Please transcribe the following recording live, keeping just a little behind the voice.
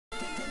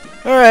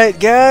Alright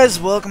guys,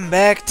 welcome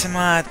back to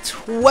my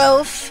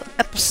 12th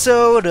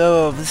episode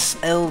of this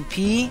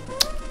LP.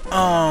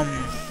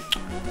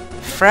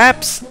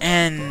 Fraps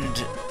and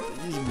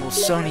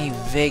Sony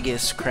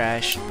Vegas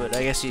crashed, but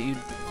I guess you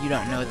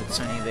don't know that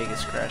Sony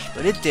Vegas crashed,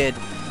 but it did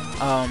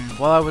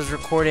while I was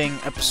recording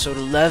episode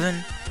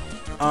 11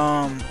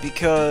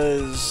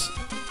 because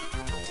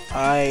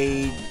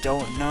I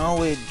don't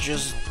know, it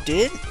just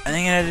did. I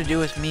think it had to do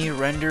with me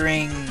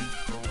rendering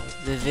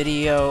the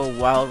video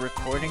while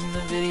recording the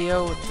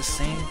video at the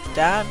same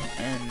time,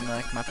 and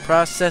like my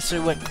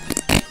processor went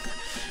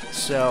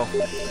so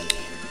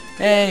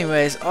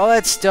anyways, all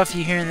that stuff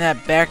you hear in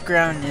that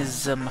background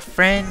is my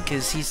friend,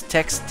 because he's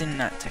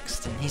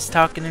he's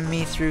talking to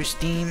me through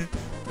Steam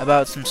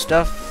about some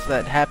stuff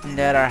that happened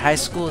at our high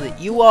school that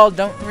you all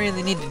don't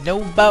really need to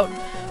know about,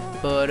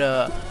 but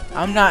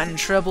I'm not in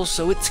trouble,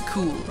 so it's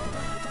cool.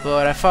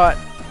 But I fought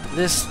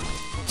this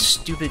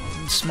stupid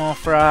small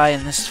fry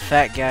and this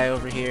fat guy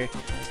over here.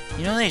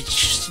 You know,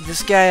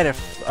 this guy had a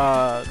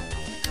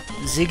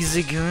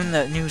Zigzagoon,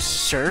 that new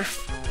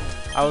surf.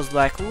 I was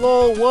like,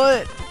 lol,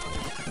 what?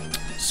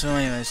 So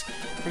anyways,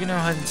 we're gonna go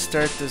ahead and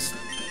start this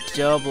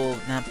double,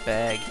 not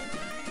bag,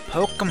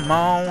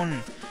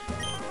 Pokemon,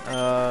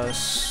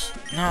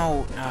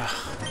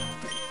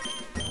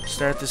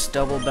 start this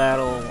double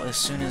battle as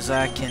soon as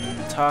I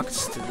can talk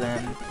to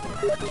them.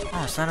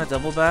 Oh, it's not a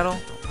double battle?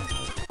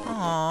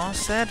 Aw,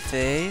 sad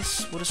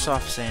face. What does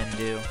Soft Sand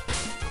do?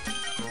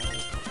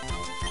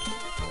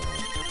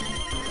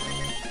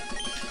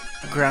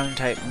 Ground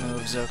type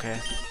moves, okay.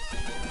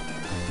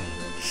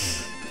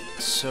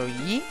 So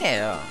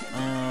yeah,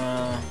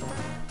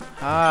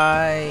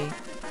 hi.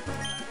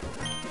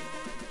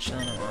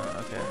 Chilling,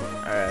 okay,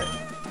 alright.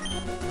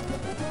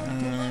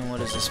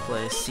 What is this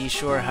place?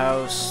 Seashore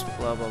House,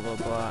 blah blah blah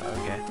blah,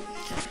 okay.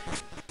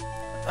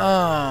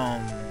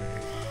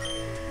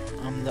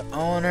 I'm the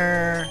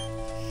owner.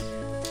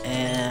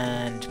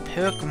 And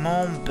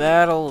Pokemon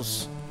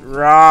battles,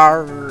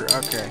 rawr.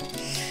 Okay.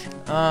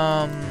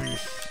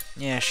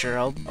 Yeah, sure.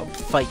 I'll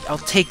fight. I'll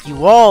take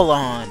you all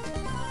on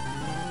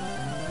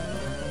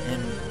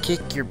and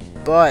kick your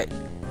butt,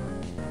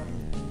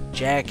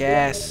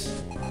 jackass.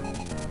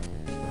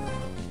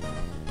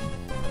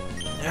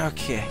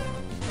 Okay.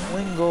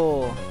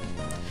 Wingull.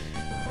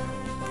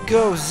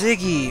 Go,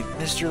 Ziggy,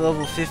 Mr.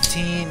 Level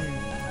 15.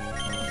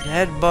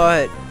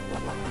 Headbutt.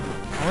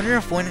 I wonder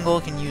if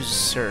Wingull can use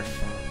Surf.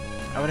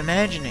 I would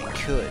imagine it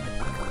could.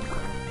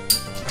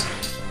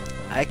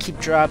 I keep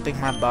dropping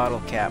my bottle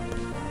cap.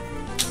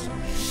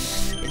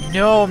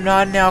 No, I'm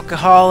not an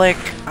alcoholic.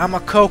 I'm a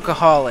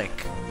cokeaholic.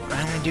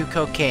 I only do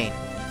cocaine.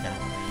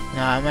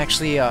 No, I'm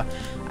actually, I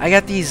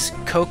got these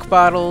Coke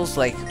bottles,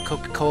 like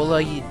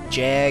Coca-Cola,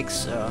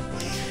 Jags,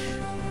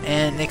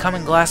 and they come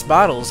in glass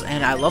bottles,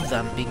 and I love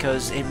them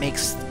because it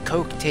makes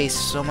Coke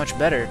taste so much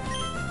better.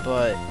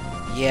 But,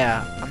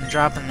 yeah, I'm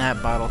dropping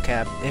that bottle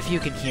cap. If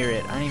you can hear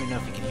it. I don't even know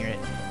if you can hear it.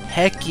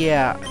 Heck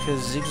yeah,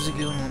 because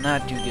Zigzagoon will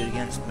not do good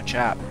against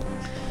Machop.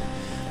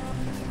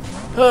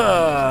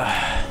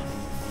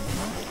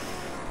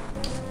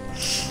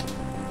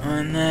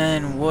 And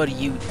then, what are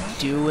you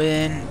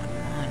doing?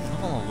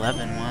 Level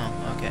 11, wow,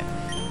 okay.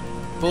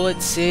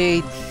 Bullet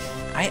Seed.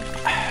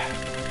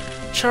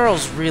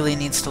 Charles really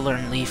needs to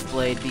learn Leaf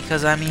Blade,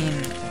 because, I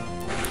mean,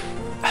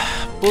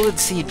 Bullet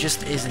Seed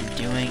just isn't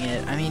doing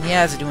it. I mean,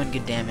 yeah, it's doing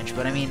good damage,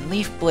 but, I mean,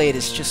 Leaf Blade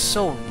is just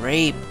so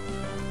rape.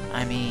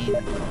 I mean,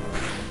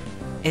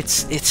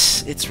 it's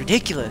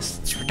ridiculous.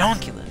 It's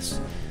redonkulous.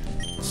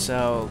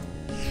 So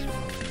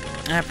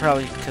I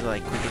probably could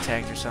like quick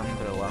attack or something,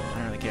 but oh well, I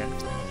don't really care.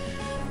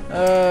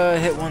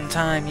 Hit one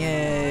time,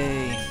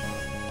 yay.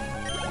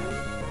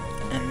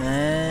 And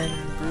then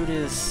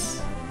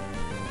Brutus.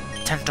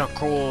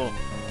 Tentacle.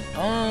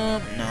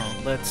 No,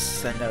 let's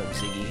send out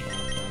Ziggy.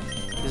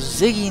 Because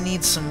Ziggy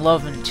needs some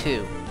loving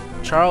too.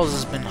 Charles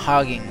has been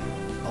hogging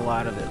a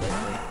lot of it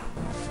lately.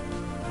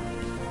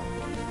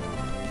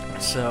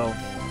 So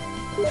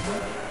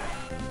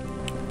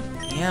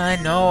yeah, I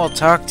know, I'll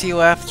talk to you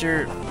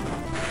after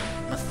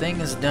my thing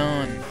is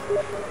done.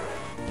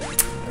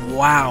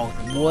 Wow,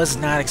 was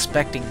not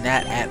expecting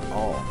that at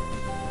all.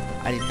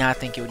 I did not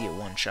think it would get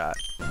one shot.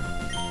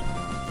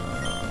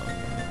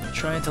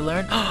 Trying to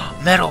learn?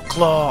 Metal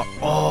Claw!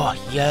 Oh,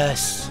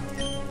 yes!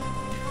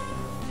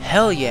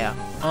 Hell yeah.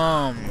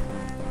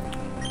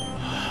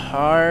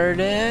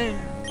 Harden?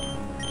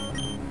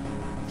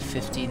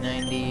 50,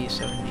 90,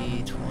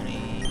 70, 20...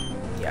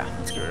 Yeah,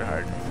 let's get rid of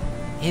Harden.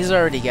 He's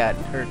already got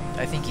hurt.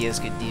 I think he has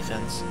good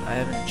defense. I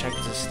haven't checked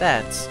his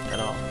stats at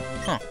all.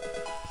 Huh.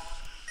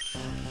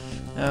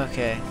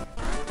 Okay.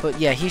 But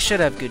yeah, he should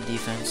have good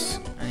defense.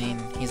 I mean,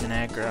 he's an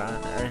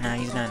Aggron. Or no,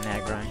 he's not an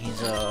Aggron.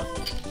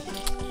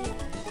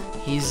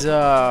 He's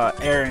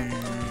Aaron.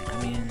 I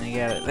mean,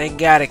 they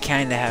gotta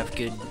kinda have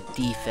good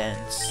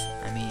defense.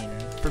 I mean,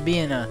 for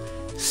being a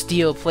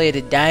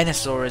steel-plated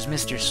dinosaur, as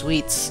Mr.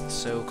 Sweets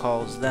so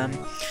calls them.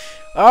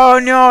 Oh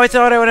no, I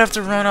thought I would have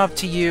to run up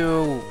to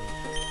you.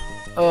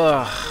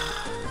 Ugh.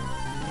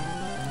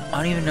 I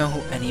don't even know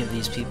who any of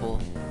these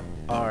people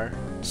are.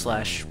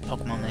 slash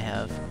Pokemon they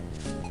have.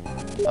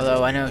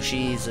 Although I know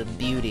she's a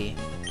beauty,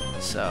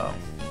 so.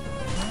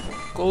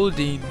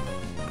 Golden.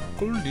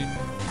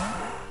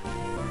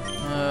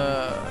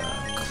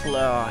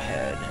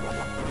 Clawhead.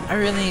 I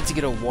really need to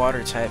get a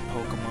water type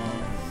Pokemon.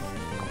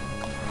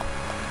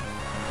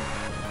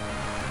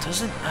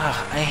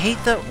 I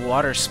hate that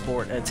water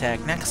sport attack,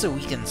 not because it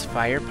weakens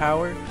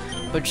firepower,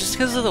 but just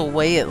because of the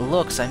way it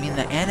looks. I mean,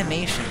 the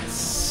animation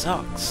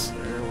sucks,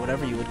 or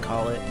whatever you would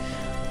call it.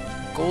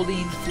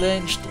 Goldeen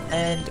flinched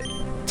and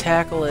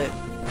tackle it.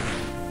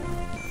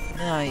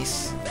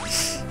 Nice.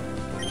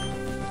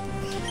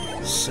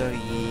 So,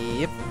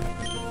 yep.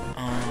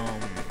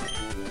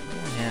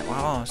 Yeah,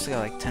 wow, I still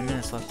got like 10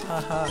 minutes left.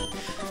 Haha.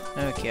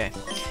 Okay.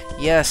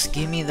 Yes,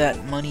 give me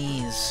that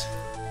monies.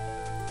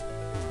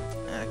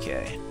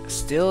 Okay.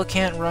 Still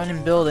can't run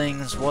in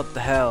buildings. What the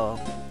hell?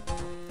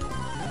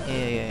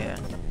 Yeah.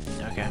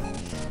 Okay.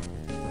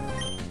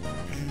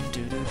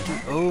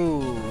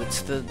 Oh,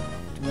 it's the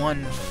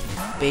one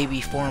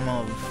baby form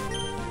of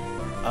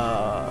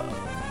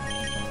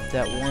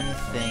that one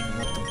thing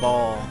with the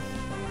ball.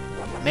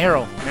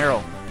 Meryl,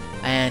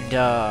 and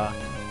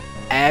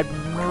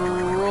Asmeral.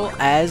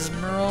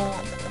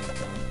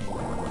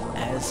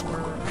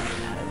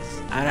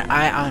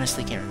 I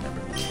honestly can't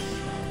remember.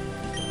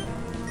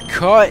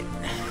 Cut.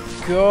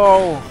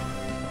 Go.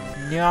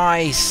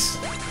 Nice.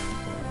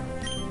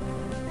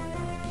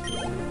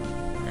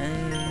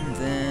 And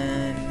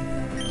then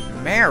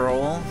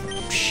Meryl.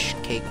 Psh,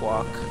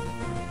 cakewalk.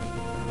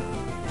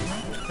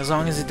 As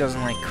long as it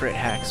doesn't like crit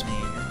hacks me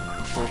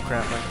or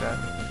bullcrap like that.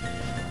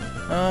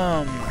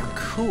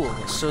 Cool.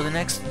 So the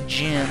next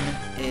gym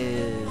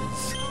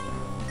is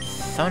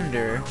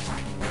Thunder.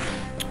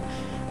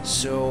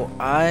 So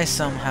I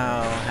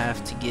somehow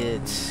have to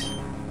get,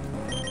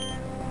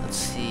 let's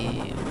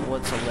see,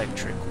 what's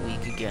electric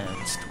weak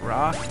against?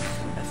 Rock,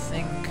 I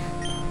think.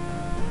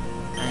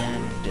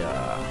 And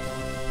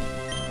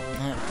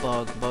not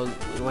bug.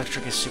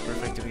 Electric is super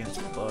effective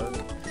against bug.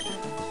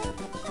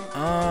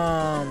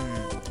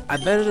 I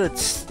bet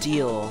it's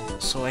steel,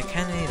 so I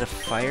kinda need a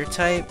fire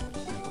type,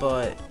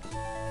 but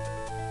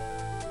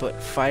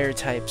fire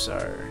types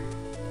are,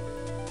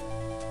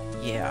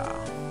 yeah,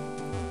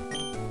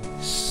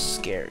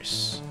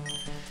 scarce.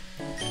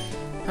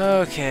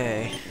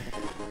 Okay.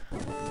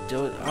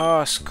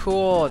 Oh, it's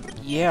cool.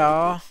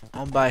 Yeah,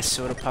 I'll buy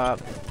soda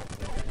pop.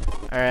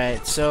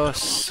 Alright, so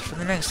for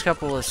the next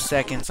couple of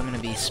seconds, I'm gonna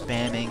be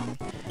spamming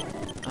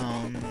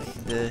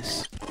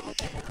this.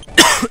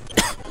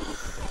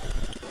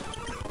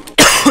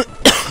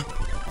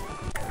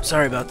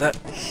 Sorry about that.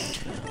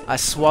 I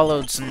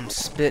swallowed some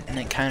spit and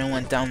it kind of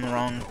went down the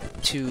wrong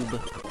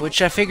tube,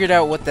 which I figured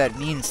out what that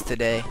means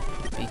today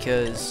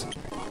because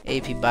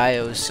AP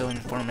Bio is so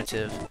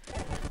informative.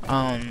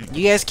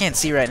 You guys can't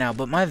see right now,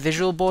 but my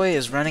Visual Boy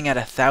is running at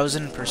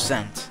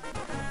 1000%.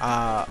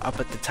 Up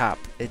at the top.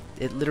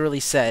 It literally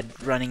said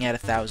running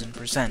at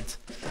 1000%.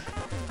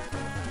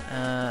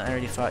 I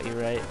already fought you,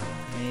 right?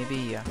 Maybe,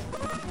 yeah.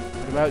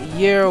 What about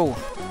you?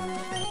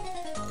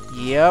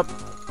 Yep.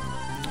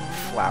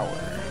 Flower.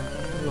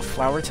 Are you a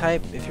flower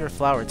type? If you're a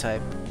flower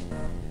type,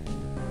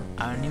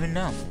 I don't even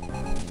know.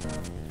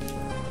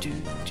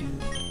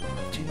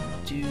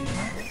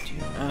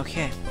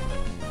 Okay.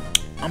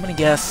 I'm gonna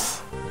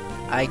guess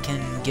I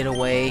can get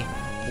away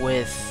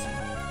with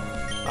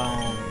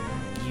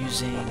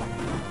using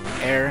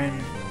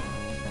Aaron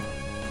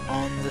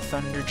on the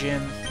Thunder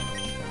Gym,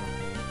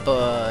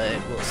 but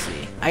we'll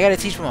see. I gotta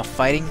teach him a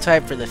fighting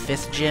type for the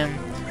 5th gym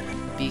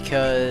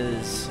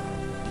because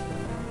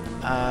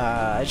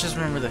I just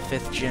remember the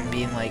 5th gym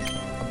being like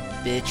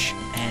a bitch,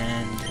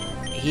 and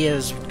he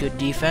has good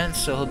defense,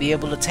 so he'll be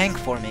able to tank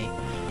for me.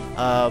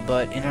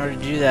 But in order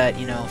to do that,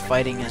 you know,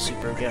 fighting is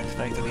super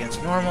effective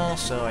against normal,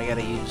 so I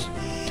gotta use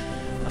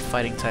a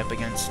fighting type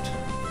against,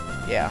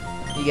 yeah.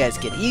 You guys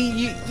get it.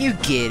 You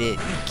get it.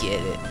 You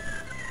get it.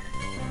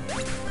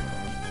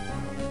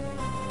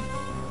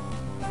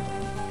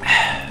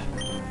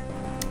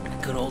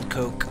 Good old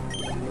Coke.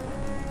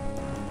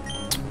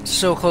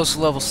 So close to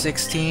level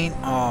 16.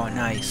 Oh,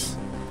 nice.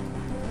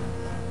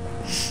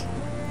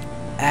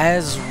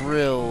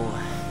 Azril.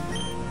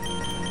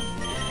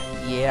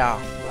 Yeah.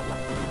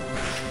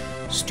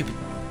 Stupid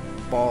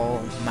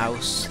ball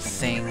mouse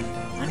thing.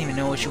 I don't even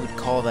know what you would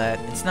call that.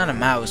 It's not a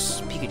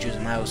mouse. Pikachu's a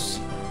mouse.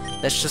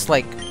 That's just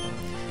like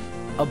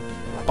a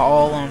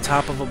ball on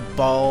top of a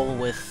ball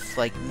with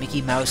like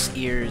Mickey Mouse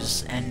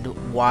ears and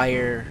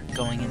wire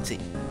going into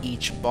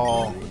each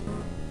ball.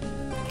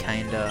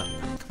 Kinda.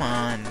 Come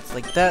on, it's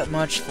like that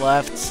much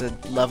left to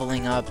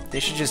leveling up. They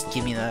should just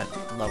give me that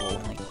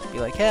level. Like, be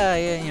like, yeah,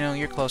 you know,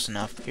 you're close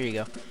enough. Here you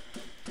go.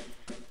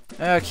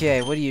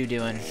 Okay, what are you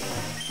doing?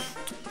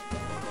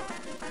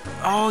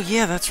 Oh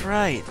yeah, that's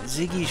right.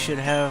 Ziggy should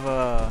have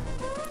an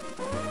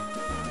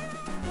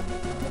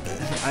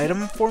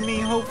item for me,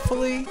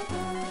 hopefully.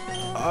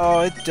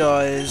 Oh, it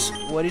does.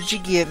 What did you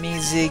get me,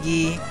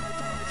 Ziggy?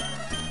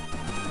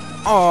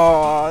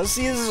 Oh,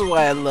 see, this is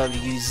why I love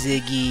you,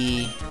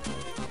 Ziggy.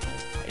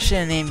 I should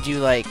have named you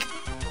like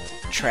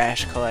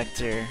trash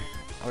collector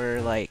or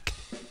like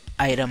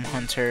item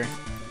hunter.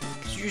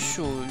 'Cause you're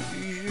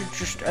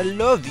just, I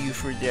love you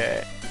for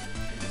that.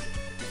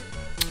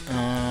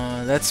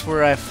 That's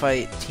where I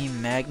fight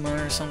Team Magma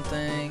or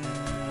something.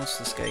 What's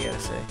this guy gotta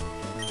say?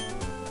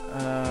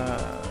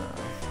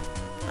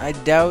 I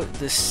doubt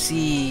the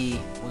sea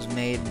was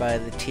made by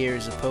the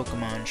tears of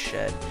Pokemon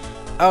shed.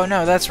 Oh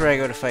no, that's where I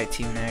go to fight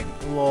Team Magma.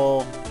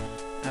 Lol.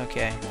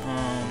 Okay,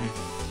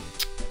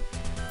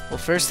 well,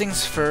 first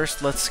things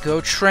first, let's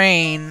go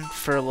train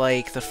for,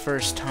 like, the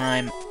first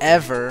time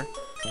ever.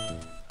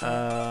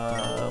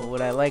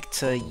 Would I like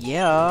to...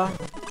 yeah.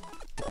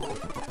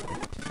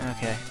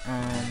 Okay,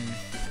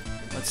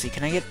 let's see,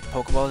 can I get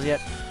Pokeballs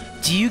yet?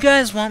 Do you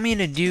guys want me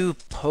to do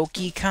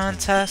Poke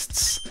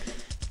contests?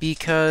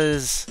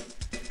 Because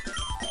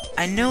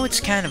I know it's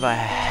kind of a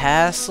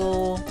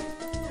hassle.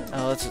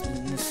 Oh,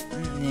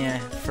 yeah,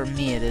 for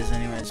me it is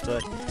anyways,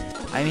 but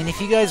I mean,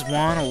 if you guys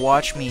want to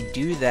watch me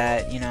do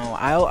that, you know,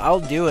 I'll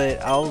do it.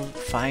 I'll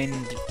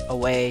find a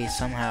way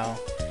somehow,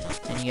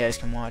 and you guys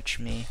can watch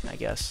me, I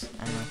guess.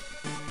 I don't know.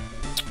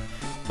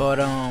 But,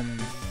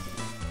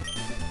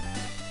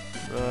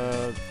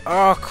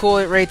 oh, cool,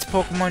 it rates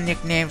Pokemon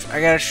nicknames.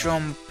 I gotta show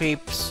them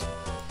peeps.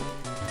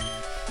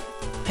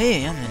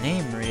 Hey, I'm the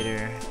name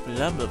reader.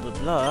 Blah, blah, blah,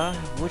 blah.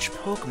 Which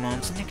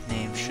Pokemon's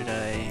nickname should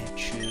I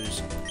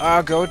choose?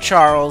 Ah, go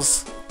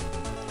Charles.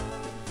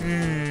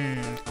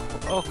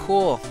 Oh,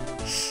 cool.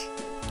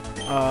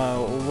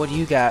 What do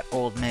you got,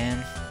 old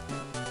man?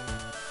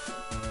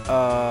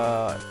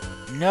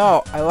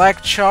 No, I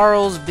like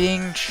Charles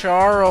being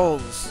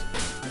Charles.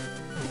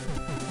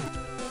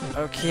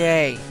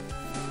 Okay.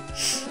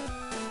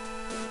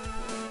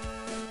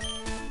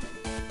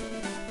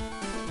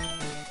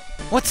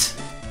 What?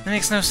 That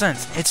makes no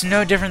sense. It's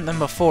no different than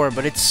before,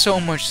 but it's so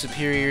much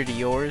superior to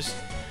yours.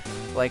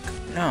 Like,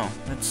 no,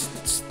 that's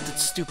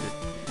stupid.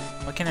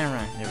 What can I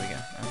run? There we go.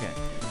 Okay.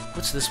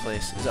 What's this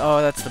place?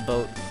 Oh, that's the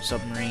boat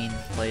submarine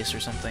place or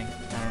something.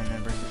 I don't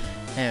remember.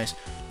 Anyways.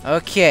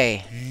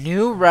 Okay.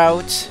 New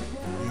route.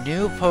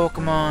 New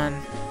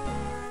Pokemon.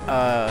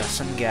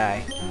 Some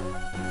guy.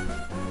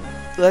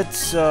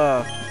 Let's,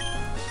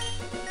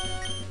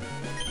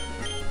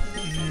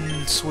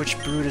 switch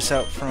Brutus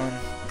out front.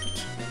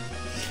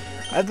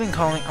 I've been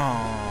calling...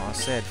 Aw,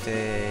 sad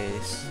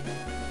face.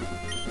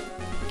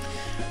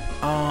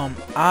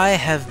 I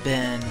have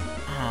been...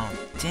 Oh,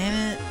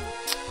 damn it.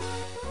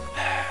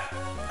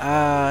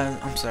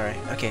 I'm sorry.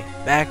 Okay,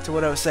 back to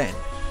what I was saying.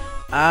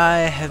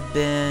 I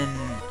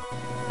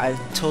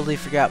totally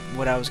forgot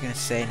what I was gonna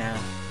say now.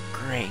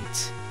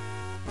 Great.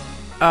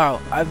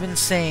 Oh, I've been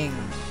saying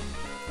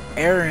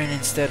Aaron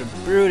instead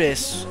of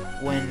Brutus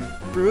when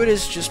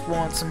Brutus just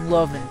wants some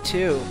loving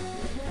too.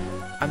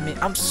 I mean,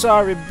 I'm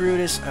sorry,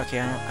 Brutus. Okay,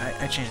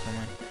 I changed my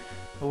mind.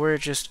 But we're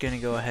just gonna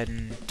go ahead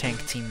and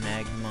tank Team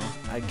Magma,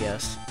 I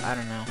guess. I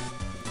don't know.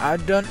 I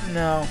don't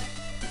know.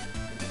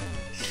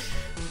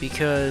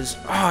 Because,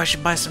 oh, I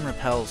should buy some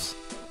repels.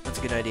 That's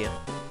a good idea.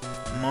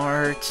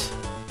 Mart.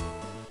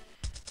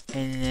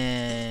 And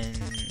then,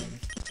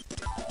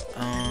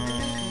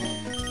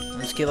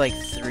 let's get like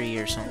 3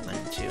 or something,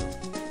 too.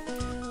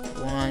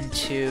 1,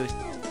 2,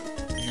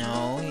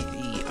 no,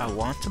 I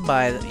want to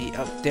buy the,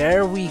 oh,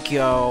 there we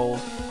go.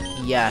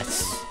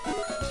 Yes.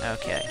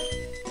 Okay.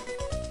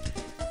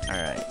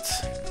 Alright.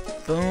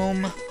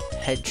 Boom.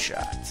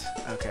 Headshot.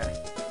 Okay.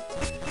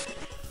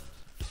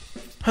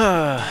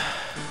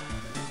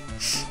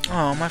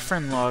 Oh, my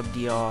friend logged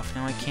you off.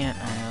 Now I can't.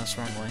 Oh, no, that's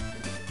the wrong way.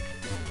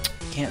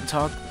 Can't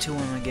talk to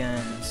him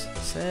again.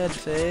 Sad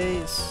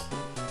face.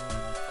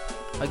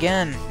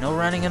 Again, no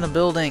running in the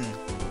building.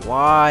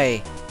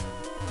 Why?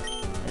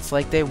 It's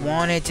like they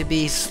want it to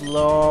be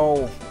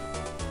slow.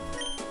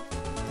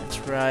 That's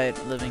right,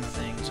 living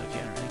things. Okay,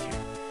 I don't really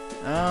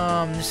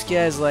care. This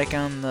guy's like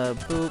on the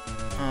poop,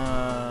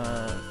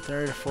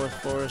 3rd or 4th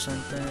floor or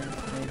something,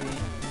 maybe.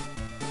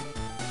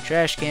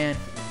 Trash can.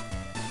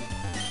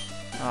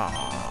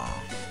 Aww.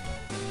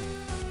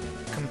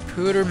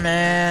 Computer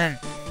man.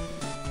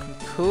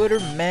 Computer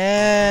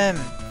man.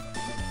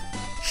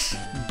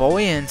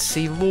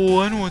 Buoyancy. Lol,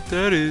 I know what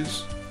that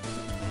is.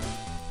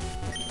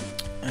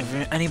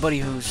 Anybody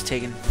who's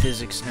taken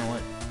physics know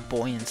what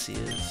buoyancy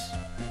is.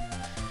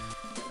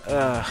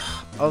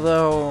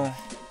 Although,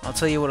 I'll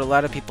tell you what a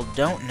lot of people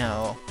don't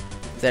know,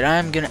 that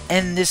I'm gonna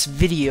end this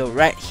video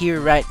right here,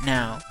 right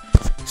now.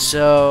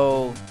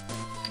 So,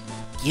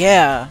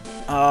 yeah,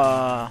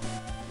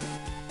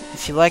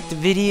 if you liked the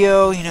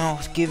video, you know,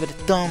 give it a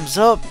thumbs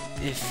up.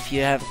 If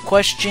you have a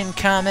question,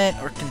 comment,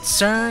 or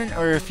concern,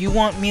 or if you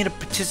want me to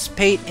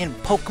participate in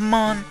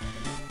Pokemon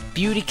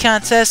beauty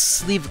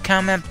contests, leave a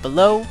comment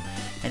below.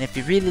 And if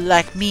you really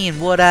like me and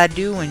what I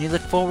do and you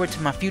look forward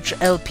to my future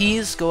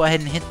LPs, go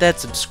ahead and hit that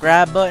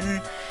subscribe button.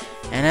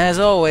 And as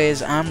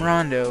always, I'm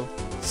Rondo,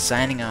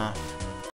 signing off.